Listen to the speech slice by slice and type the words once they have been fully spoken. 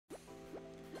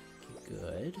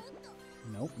Good.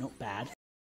 Nope, nope, bad.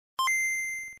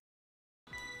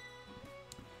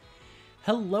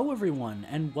 Hello everyone,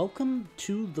 and welcome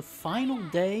to the final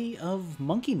day of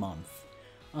Monkey Month.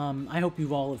 I hope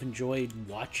you all have enjoyed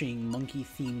watching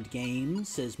monkey-themed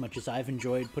games as much as I've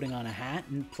enjoyed putting on a hat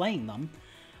and playing them.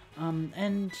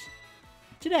 And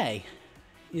today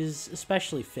is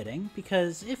especially fitting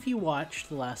because if you watched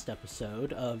the last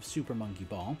episode of Super Monkey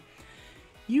Ball,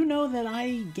 you know that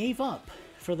I gave up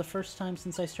for the first time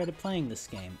since I started playing this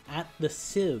game at the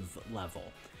Sieve level.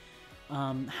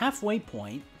 Halfway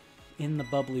point in the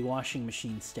bubbly washing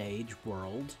machine stage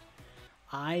world,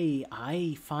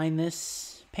 I find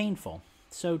this painful.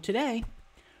 So today,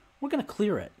 we're going to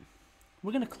clear it.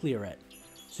 We're going to clear it.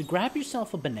 So grab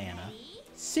yourself a banana,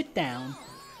 sit down,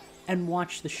 and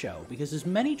watch the show. Because as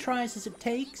many tries as it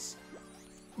takes,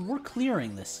 we're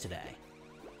clearing this today.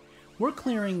 We're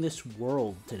clearing this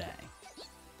world today.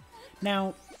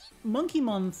 Now, Monkey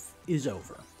Month is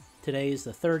over. Today is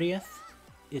the 30th.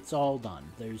 It's all done.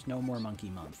 There's no more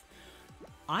Monkey Month.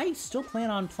 I still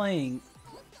plan on playing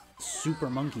Super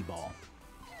Monkey Ball.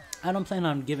 I don't plan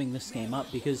on giving this game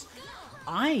up because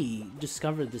I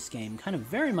discovered this game kind of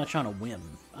very much on a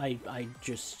whim. I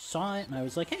just saw it and I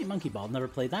was like, hey, Monkey Ball, never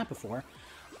played that before.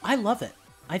 I love it.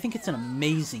 I think it's an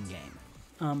amazing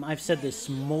game. I've said this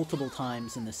multiple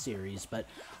times in this series, but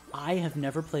I have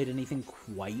never played anything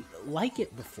quite like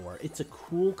it before. It's a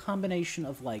cool combination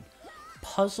of, like,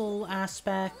 puzzle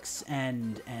aspects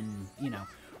and you know,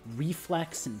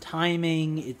 reflex and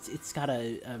timing. It's got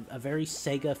a very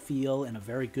Sega feel in a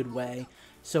very good way.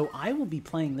 So I will be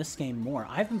playing this game more.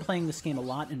 I've been playing this game a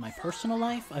lot in my personal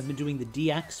life. I've been doing the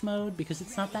DX mode because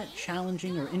it's not that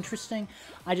challenging or interesting.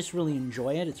 I just really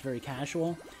enjoy it. It's very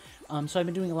casual. So I've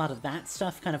been doing a lot of that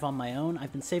stuff kind of on my own.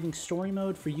 I've been saving story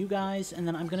mode for you guys, and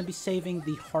then I'm going to be saving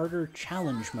the harder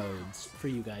challenge modes for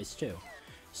you guys too.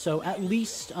 So at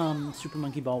least Super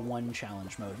Monkey Ball 1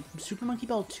 challenge mode. Super Monkey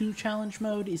Ball 2 challenge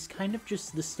mode is kind of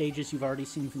just the stages you've already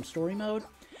seen from story mode,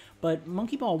 but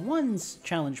Monkey Ball 1's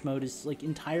challenge mode is like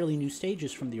entirely new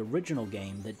stages from the original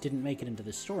game that didn't make it into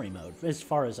the story mode, as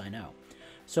far as I know.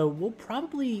 So we'll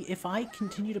probably, if I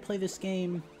continue to play this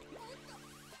game...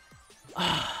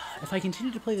 if I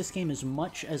continue to play this game as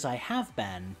much as I have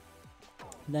been,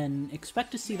 then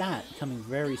expect to see that coming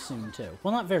very soon too.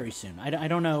 Well, not very soon. I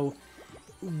don't know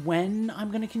when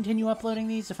I'm going to continue uploading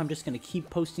these, if I'm just going to keep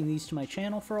posting these to my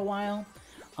channel for a while.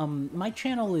 My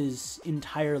channel is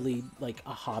entirely like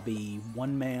a hobby,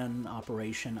 one-man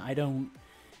operation.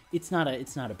 It's not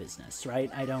a business, right?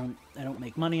 I don't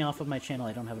make money off of my channel.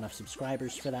 I don't have enough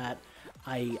subscribers for that.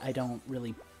 I don't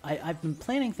really... I've been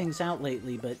planning things out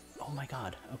lately, but... Oh my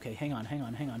god. Okay, hang on.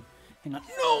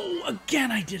 No!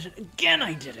 Again I did it! Again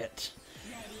I did it!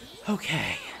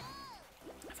 Okay.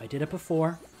 If I did it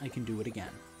before, I can do it again.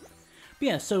 But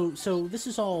yeah, so this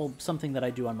is all something that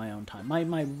I do on my own time.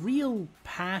 My real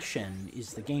passion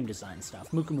is the game design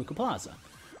stuff. Muka Muka Plaza,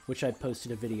 which I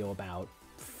posted a video about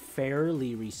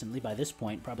fairly recently. By this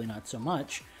point, probably not so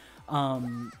much.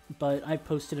 But I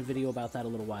posted a video about that a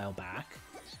little while back.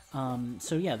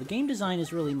 So yeah, the game design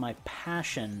is really my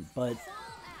passion, but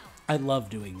I love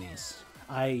doing these.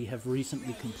 I have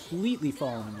recently completely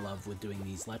fallen in love with doing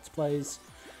these Let's Plays,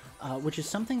 which is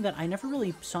something that I never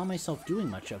really saw myself doing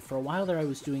much of. For a while there I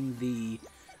was doing the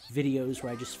videos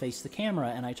where I just face the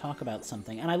camera and I talk about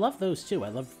something, and I love those too. I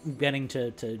love getting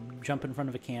to jump in front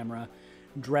of a camera,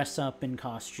 dress up in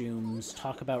costumes,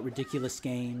 talk about ridiculous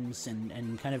games,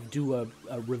 and kind of do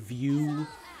a review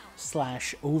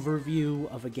slash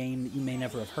overview of a game that you may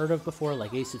never have heard of before,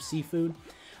 like Ace of Seafood.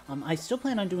 I still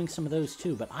plan on doing some of those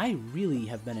too, but I really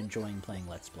have been enjoying playing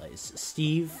Let's Plays.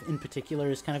 Steve, in particular,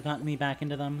 has kind of gotten me back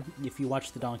into them. If you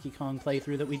watch the Donkey Kong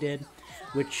playthrough that we did,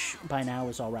 which by now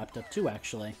is all wrapped up too,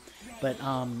 actually. But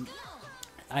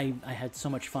I had so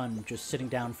much fun just sitting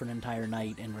down for an entire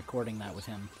night and recording that with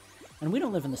him. And we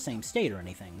don't live in the same state or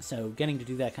anything, so getting to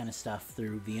do that kind of stuff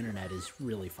through the internet is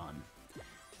really fun.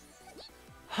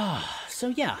 So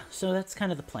yeah, so that's kind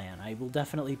of the plan. I will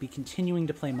definitely be continuing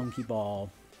to play Monkey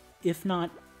Ball, if not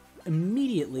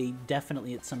immediately,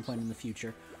 definitely at some point in the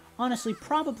future. Honestly,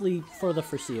 probably for the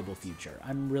foreseeable future.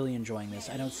 I'm really enjoying this.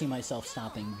 I don't see myself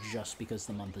stopping just because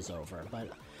the month is over, but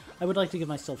I would like to give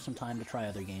myself some time to try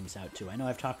other games out too. I know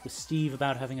I've talked with Steve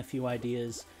about having a few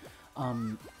ideas.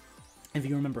 If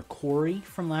you remember Corey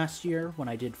from last year, when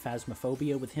I did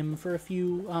Phasmophobia with him for a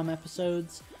few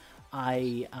episodes,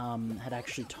 I had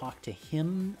actually talked to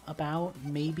him about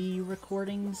maybe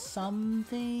recording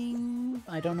something.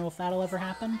 I don't know if that'll ever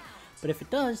happen, but if it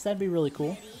does, that'd be really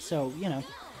cool. So, you know,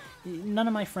 none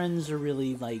of my friends are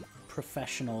really, like,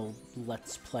 professional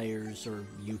Let's Players or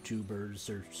YouTubers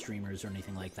or streamers or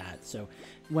anything like that. So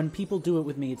when people do it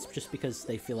with me, it's just because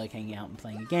they feel like hanging out and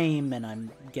playing a game, and I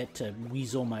get to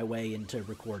weasel my way into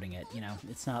recording it, you know?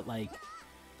 It's not like...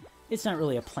 It's not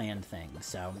really a planned thing,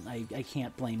 so I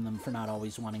can't blame them for not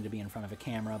always wanting to be in front of a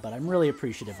camera, but I'm really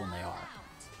appreciative when they are.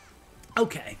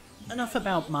 Okay, enough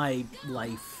about my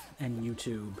life and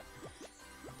YouTube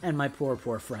and my poor,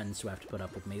 poor friends who have to put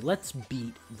up with me. Let's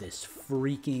beat this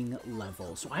freaking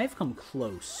level. So I've come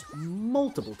close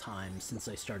multiple times since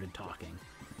I started talking.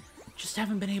 Just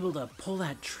haven't been able to pull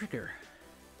that trigger.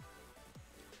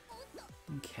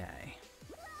 Okay.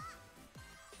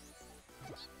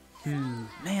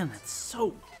 Man, that's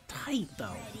so tight,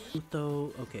 though.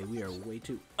 Utoh, okay, we are way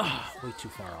too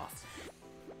far off.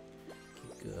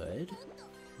 Okay, good.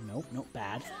 Nope, nope,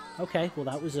 bad. Okay, well,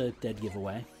 that was a dead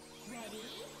giveaway.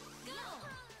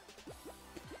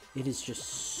 It is just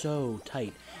so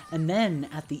tight. And then,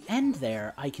 at the end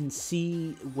there, I can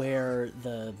see where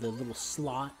the little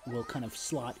slot will kind of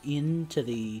slot into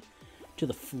the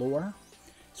floor.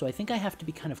 So I think I have to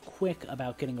be kind of quick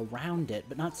about getting around it,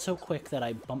 but not so quick that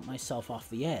I bump myself off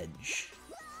the edge.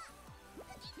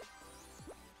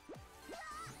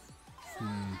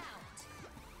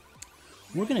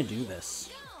 We're gonna do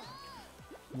this.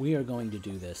 We are going to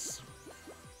do this.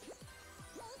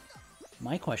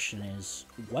 My question is,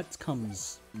 what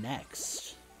comes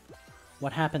next?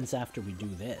 What happens after we do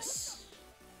this?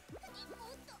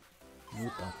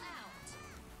 Utoh.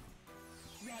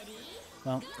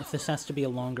 Well, if this has to be a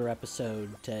longer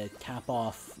episode to cap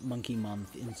off Monkey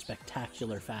Month in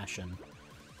spectacular fashion,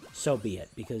 so be it,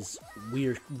 because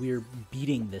we're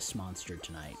beating this monster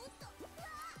tonight.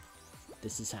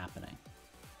 This is happening.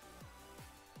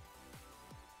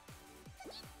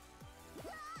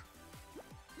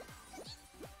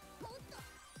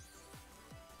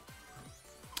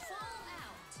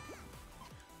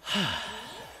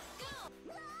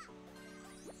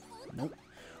 Nope.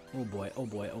 Oh boy, oh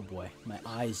boy, oh boy. My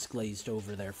eyes glazed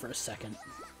over there for a second.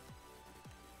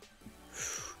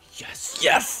 Yes,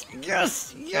 yes,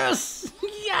 yes, yes,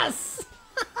 yes!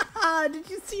 Did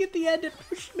you see at the end it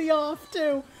pushed me off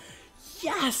too?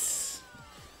 Yes!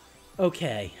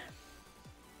 Okay.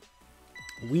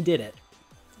 We did it.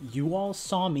 You all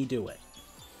saw me do it.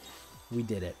 We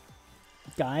did it.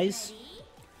 Guys,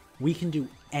 we can do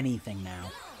anything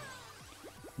now.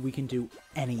 We can do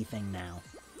anything now.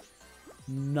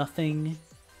 Nothing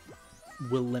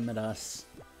will limit us.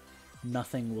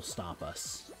 Nothing will stop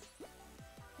us.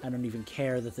 I don't even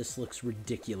care that this looks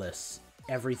ridiculous.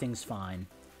 Everything's fine.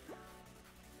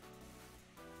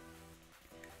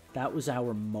 That was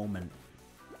our moment.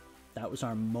 That was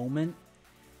our moment,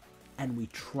 and we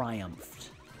triumphed.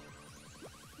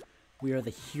 We are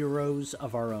the heroes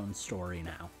of our own story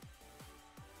now.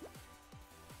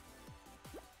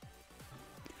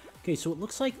 Okay, so it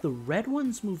looks like the red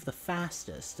ones move the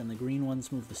fastest and the green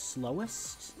ones move the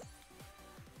slowest.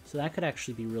 So that could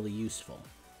actually be really useful.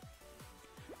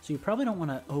 So you probably don't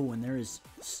want to... Oh, and there is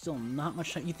still not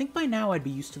much time. You'd think by now I'd be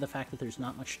used to the fact that there's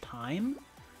not much time.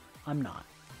 I'm not.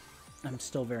 I'm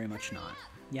still very much not.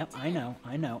 Yep, I know,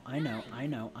 I know, I know, I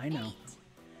know, I know.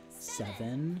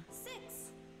 7. 6,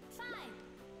 5,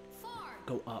 4.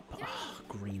 Go up. Oh,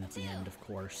 green at the end, of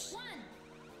course.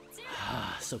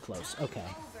 Ah, so close. Okay.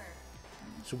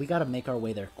 So we gotta make our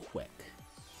way there quick.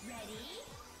 Ready,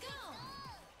 go.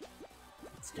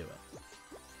 Let's do it.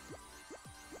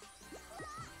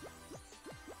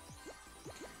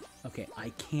 Okay, I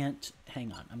can't...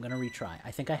 Hang on, I'm gonna retry. I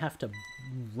think I have to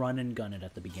run and gun it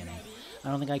at the beginning. I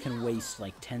don't think I can waste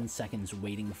like 10 seconds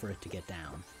waiting for it to get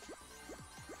down.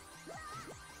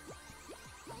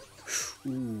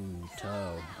 Ooh,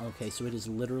 toe. Okay, so it is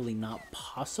literally not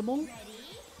possible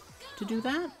to do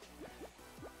that?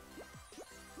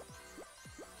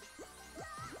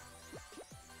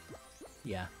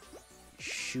 Yeah.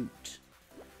 Shoot.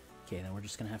 Okay, then we're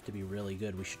just gonna have to be really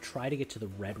good. We should try to get to the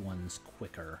red ones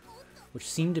quicker, which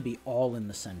seem to be all in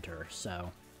the center,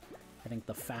 so I think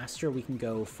the faster we can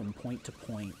go from point to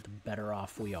point, the better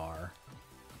off we are.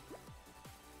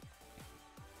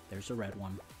 There's a red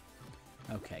one.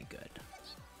 Okay, good.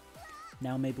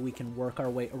 Now maybe we can work our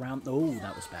way around... Oh,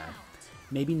 that was bad.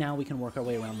 Maybe now we can work our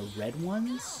way around the red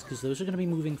ones, because those are going to be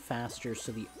moving faster,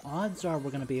 so the odds are we're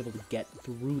going to be able to get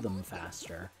through them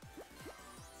faster.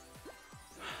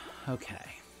 Okay.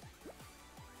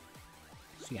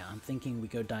 So yeah, I'm thinking we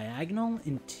go diagonal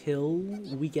until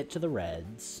we get to the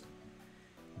reds.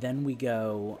 Then we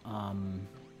go,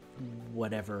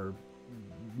 whatever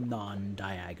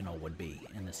non-diagonal would be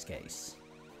in this case.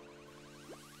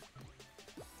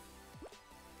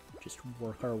 just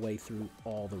work our way through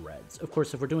all the reds. Of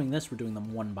course, if we're doing this, we're doing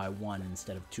them 1 by 1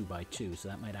 instead of 2 by 2, so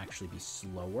that might actually be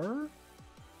slower.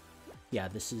 Yeah,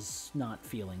 this is not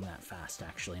feeling that fast,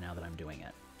 actually, now that I'm doing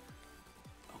it.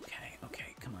 Okay,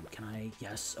 okay, come on, can I...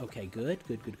 Yes, okay, good,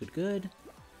 good, good, good, good.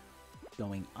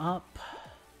 Going up.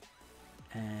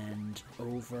 And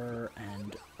over,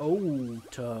 and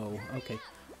Utoh. Okay,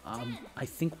 I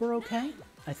think we're okay.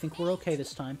 I think we're okay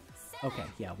this time. Okay,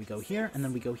 yeah, we go here, and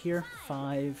then we go here.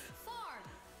 5. 4,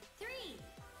 3,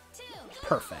 2.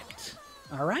 Perfect.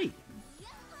 All right.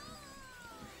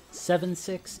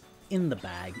 7-6 in the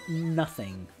bag.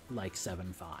 Nothing like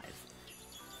 7-5.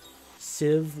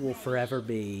 Sieve will forever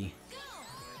be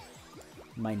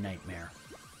my nightmare.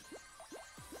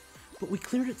 But we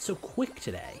cleared it so quick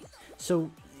today.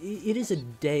 So it is a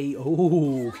day.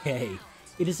 Oh, okay.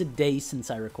 It is a day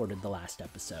since I recorded the last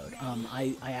episode.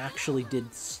 I actually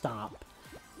did stop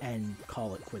and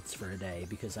call it quits for a day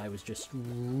because I was just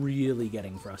really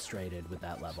getting frustrated with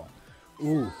that level.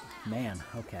 Ooh, man.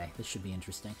 Okay, this should be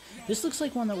interesting. This looks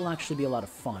like one that will actually be a lot of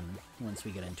fun once we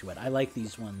get into it. I like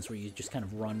these ones where you just kind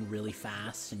of run really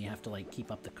fast and you have to, like,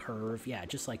 keep up the curve. Yeah,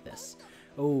 just like this.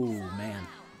 Oh, man.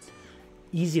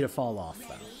 Easy to fall off,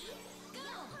 though.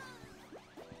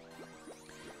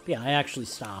 But yeah, I actually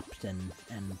stopped and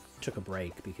took a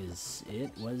break because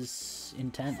it was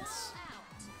intense.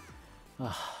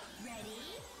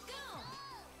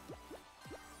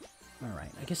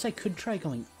 Alright, I guess I could try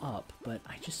going up, but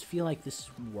I just feel like this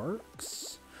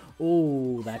works.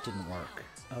 Oh, that didn't work.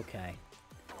 Okay.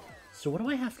 So what do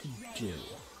I have to do?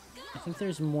 I think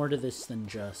there's more to this than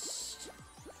just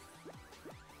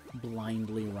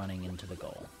blindly running into the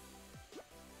goal.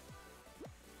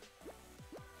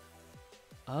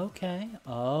 Okay.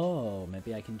 Oh,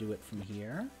 maybe I can do it from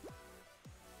here?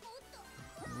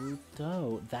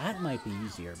 Utoh. That might be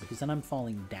easier, because then I'm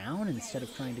falling down instead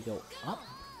of trying to go up.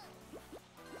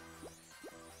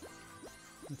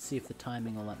 Let's see if the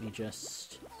timing will let me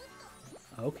just...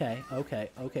 Okay, okay,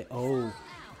 okay. Oh,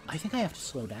 I think I have to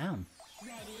slow down.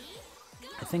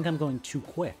 I think I'm going too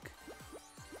quick.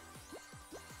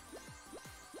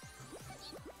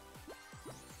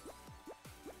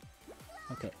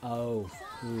 Okay, oh,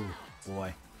 ooh,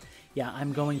 boy. Yeah,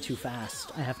 I'm going too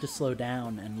fast. I have to slow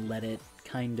down and let it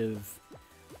kind of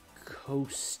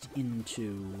coast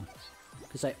into...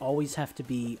 Because I always have to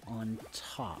be on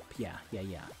top. Yeah.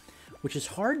 Which is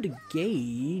hard to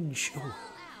gauge. Ooh,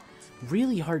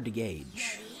 really hard to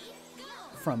gauge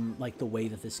from, like, the way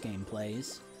that this game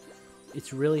plays.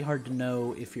 It's really hard to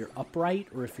know if you're upright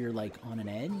or if you're, like, on an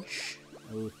edge.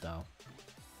 Utoh.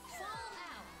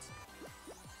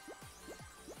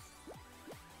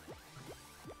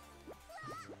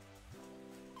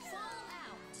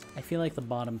 I feel like the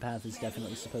bottom path is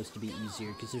definitely supposed to be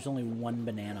easier because there's only one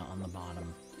banana on the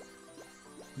bottom.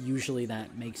 Usually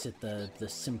that makes it the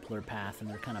simpler path, and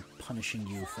they're kind of punishing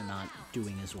you for not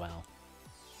doing as well.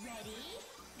 Ready,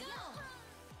 go!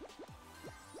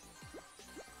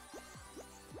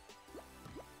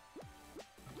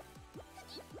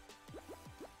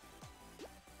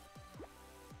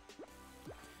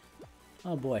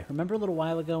 Oh boy, remember a little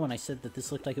while ago when I said that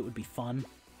this looked like it would be fun?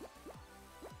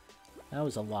 That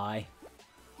was a lie.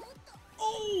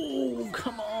 Oh,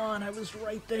 come on, I was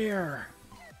right there.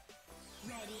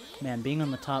 Man, being on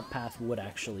the top path would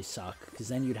actually suck, because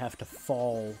then you'd have to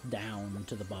fall down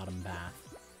to the bottom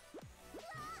path.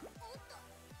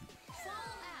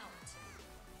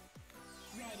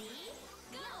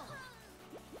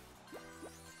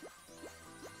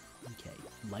 Okay,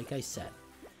 like I said,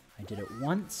 I did it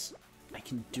once, I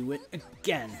can do it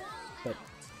again, but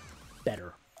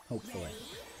better, hopefully.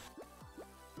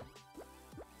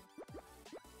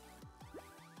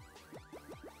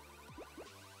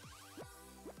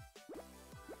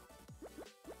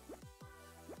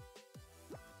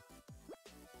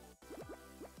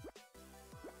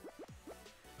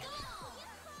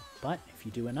 But if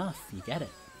you do enough, you get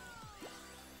it.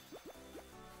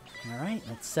 Alright,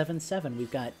 that's 7-7.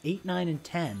 We've got 8, 9, and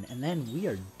 10, and then we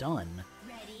are done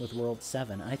with World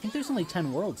 7. I think there's only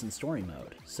 10 worlds in story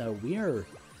mode, so we are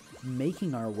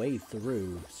making our way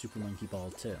through Super Monkey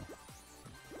Ball 2.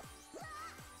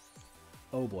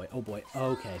 Oh boy,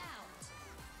 okay.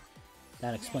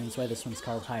 That explains why this one's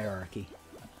called Hierarchy.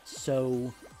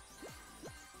 So,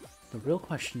 the real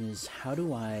question is, how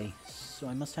do I... So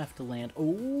I must have to land...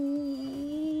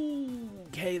 Oh,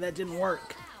 okay, that didn't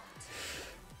work.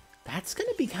 That's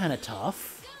gonna be kind of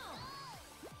tough.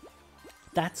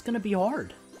 That's gonna be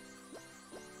hard.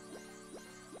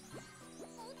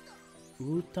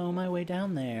 Utoh my way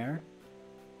down there.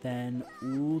 Then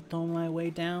Utoh my way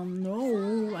down...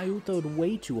 No, I Utohed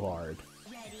way too hard.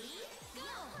 Ready,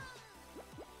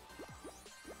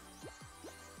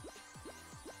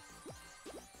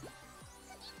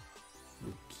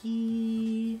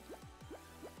 Uki.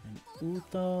 And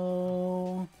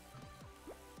Utoh.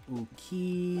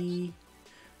 Uki.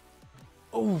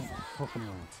 Oh!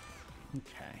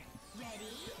 Okay.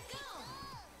 Ready, go!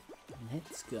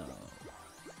 Let's go.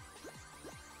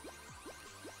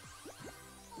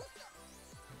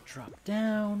 Drop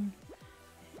down.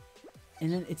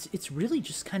 And then it's really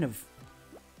just kind of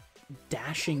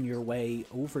dashing your way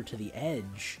over to the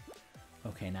edge.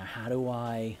 Okay, now how do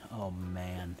I... Oh,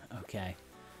 man. Okay.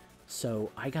 So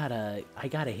I gotta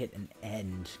hit an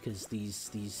end, because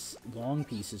these long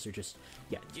pieces are just...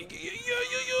 Yeah.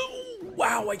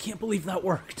 Wow, I can't believe that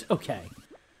worked. Okay.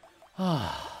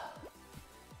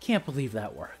 Can't believe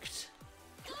that worked.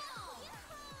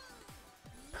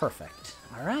 Perfect.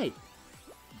 All right.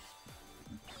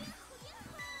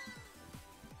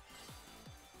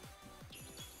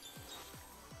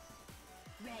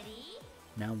 Ready,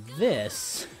 Now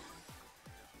this,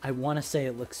 I want to say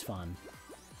it looks fun.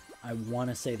 I want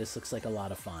to say this looks like a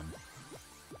lot of fun.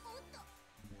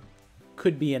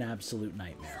 Could be an absolute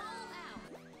nightmare.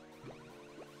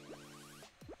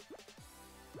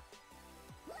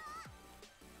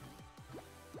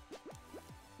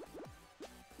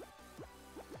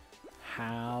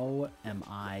 How am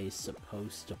I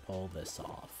supposed to pull this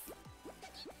off?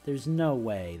 There's no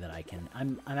way that I can...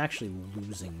 I'm actually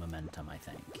losing momentum, I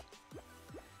think.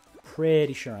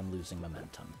 Pretty sure I'm losing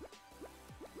momentum.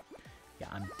 Yeah,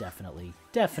 I'm definitely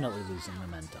losing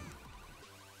momentum.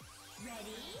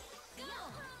 ready, go!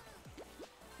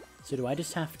 So do I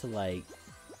just have to, like,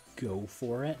 go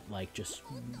for it? Like, just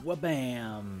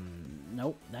wha-bam!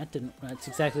 Nope, that didn't... That's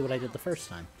exactly what I did the first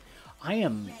time. I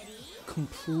am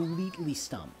completely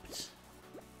stumped.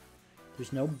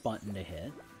 There's no button to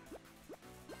hit.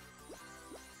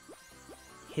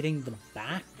 Hitting the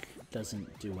back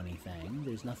doesn't do anything.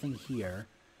 There's nothing here.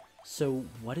 So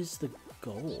what is the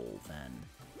goal, then?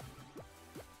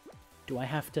 Do I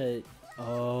have to...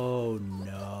 Oh,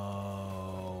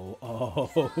 no.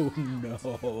 Oh, no.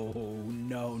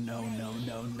 No, no, no,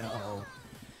 no, no.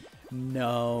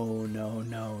 No, no,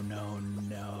 no, no,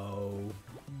 no.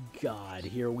 God,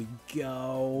 here we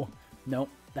go. Nope,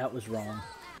 that was wrong.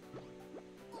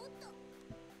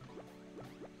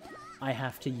 I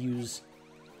have to use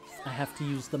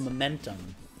the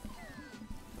momentum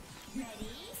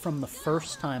from the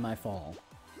first time I fall.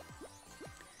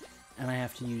 And I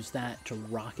have to use that to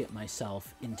rocket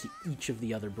myself into each of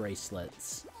the other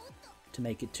bracelets to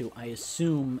make it to, I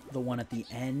assume, the one at the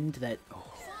end that...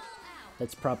 Oh,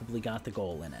 that's probably got the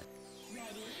goal in it.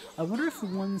 I wonder if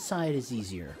one side is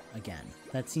easier, again.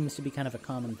 That seems to be kind of a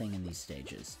common thing in these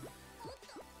stages.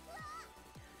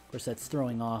 Of course, that's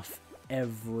throwing off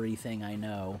everything I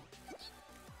know.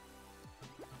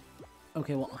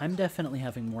 Okay, well, I'm definitely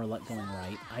having more luck going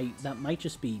right. That might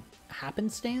just be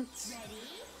happenstance?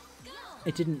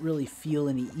 It didn't really feel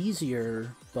any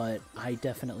easier, but I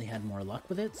definitely had more luck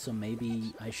with it, so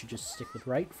maybe I should just stick with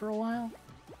right for a while?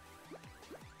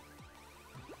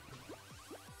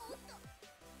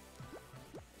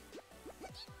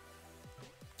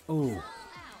 Oh,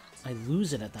 I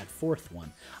lose it at that fourth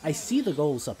one. I see the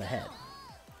goals up ahead.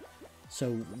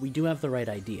 So we do have the right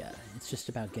idea. It's just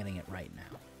about getting it right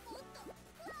now.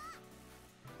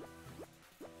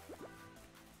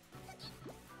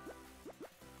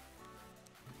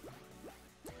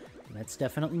 That's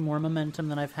definitely more momentum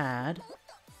than I've had.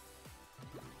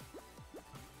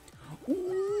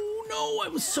 Ooh, no, I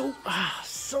was so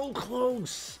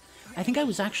close. I think I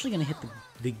was actually going to hit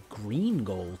the green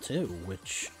goal, too,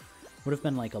 which would have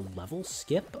been like a level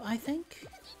skip, I think?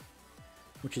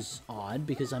 Which is odd,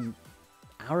 because I'm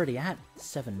already at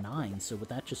 7-9, so would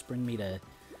that just bring me to,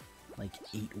 like,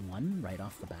 8-1 right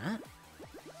off the bat?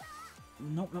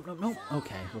 Nope, nope, nope, nope.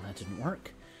 Okay, well, that didn't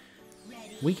work.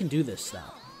 We can do this, though.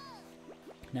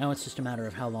 Now it's just a matter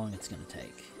of how long it's going to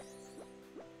take.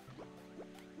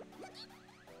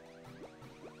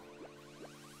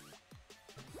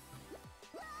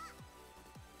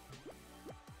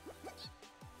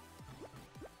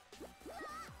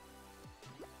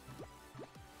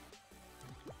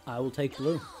 I will take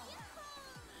blue.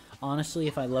 Honestly,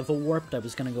 if I level warped, I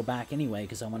was going to go back anyway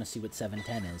because I want to see what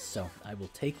 710 is, so I will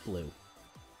take blue.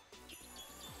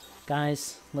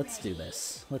 Guys, let's do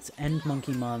this. Let's end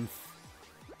Monkey Month.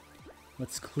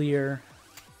 Let's clear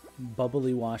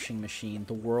Bubbly Washing Machine,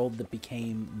 the world that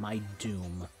became my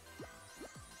doom.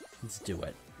 Let's do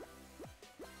it.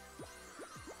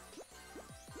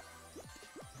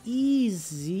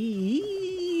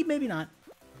 Easy? Maybe not.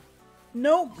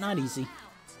 Nope, not easy.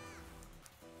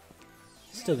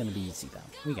 Still gonna be easy, though.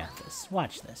 We got this.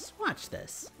 Watch this. Watch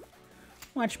this.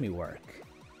 Watch me work.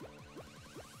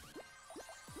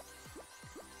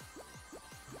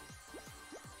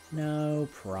 No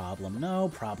problem, no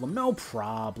problem, no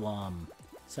problem.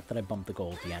 Except that I bumped the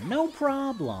gold again. No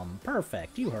problem.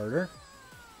 Perfect. You heard her.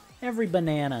 Every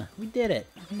banana. We did it.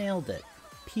 Nailed it.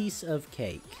 Piece of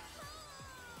cake.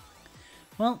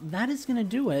 Well, that is going to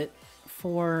do it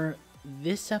for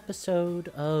this episode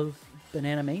of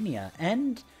Banana Mania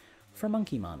and for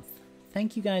Monkey Month.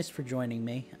 Thank you guys for joining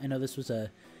me. I know this was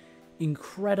a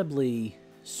incredibly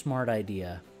smart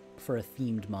idea for a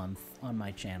themed month on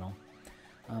my channel.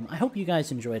 I hope you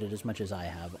guys enjoyed it as much as I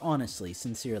have. Honestly,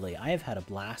 sincerely, I have had a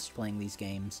blast playing these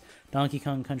games. Donkey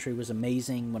Kong Country was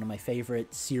amazing, one of my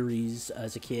favorite series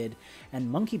as a kid, and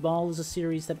Monkey Ball is a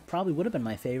series that probably would have been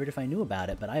my favorite if I knew about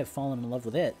it, but I have fallen in love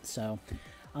with it. So,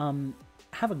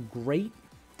 have a great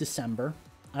December.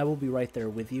 I will be right there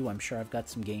with you. I'm sure I've got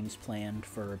some games planned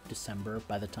for December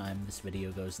by the time this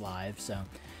video goes live, so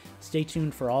stay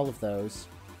tuned for all of those,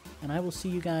 and I will see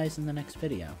you guys in the next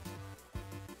video.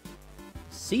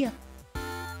 See ya!